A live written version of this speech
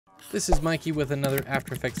This is Mikey with another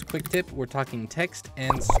After Effects quick tip. We're talking text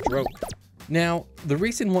and stroke. Now, the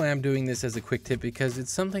reason why I'm doing this as a quick tip because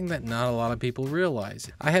it's something that not a lot of people realize.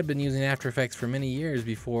 I had been using After Effects for many years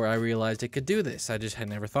before I realized it could do this. I just had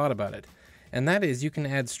never thought about it. And that is you can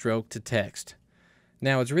add stroke to text.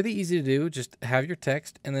 Now, it's really easy to do. Just have your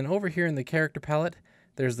text, and then over here in the character palette,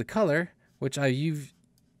 there's the color, which I use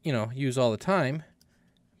all the time.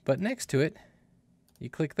 But next to it, you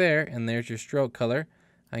click there, and there's your stroke color.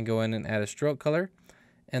 I can go in and add a stroke color,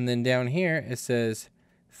 and then down here it says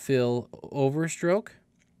fill over stroke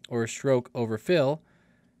or stroke over fill,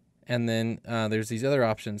 and then there's these other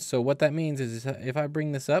options. So what that means is if I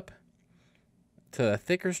bring this up to a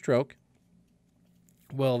thicker stroke,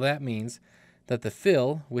 well, that means that the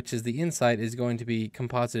fill, which is the inside, is going to be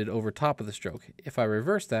composited over top of the stroke. If I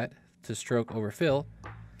reverse that to stroke over fill,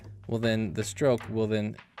 well, then the stroke will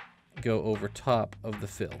then go over top of the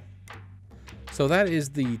fill. So that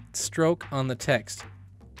is the stroke on the text.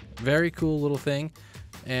 Very cool little thing,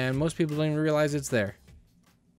 and most people don't even realize it's there.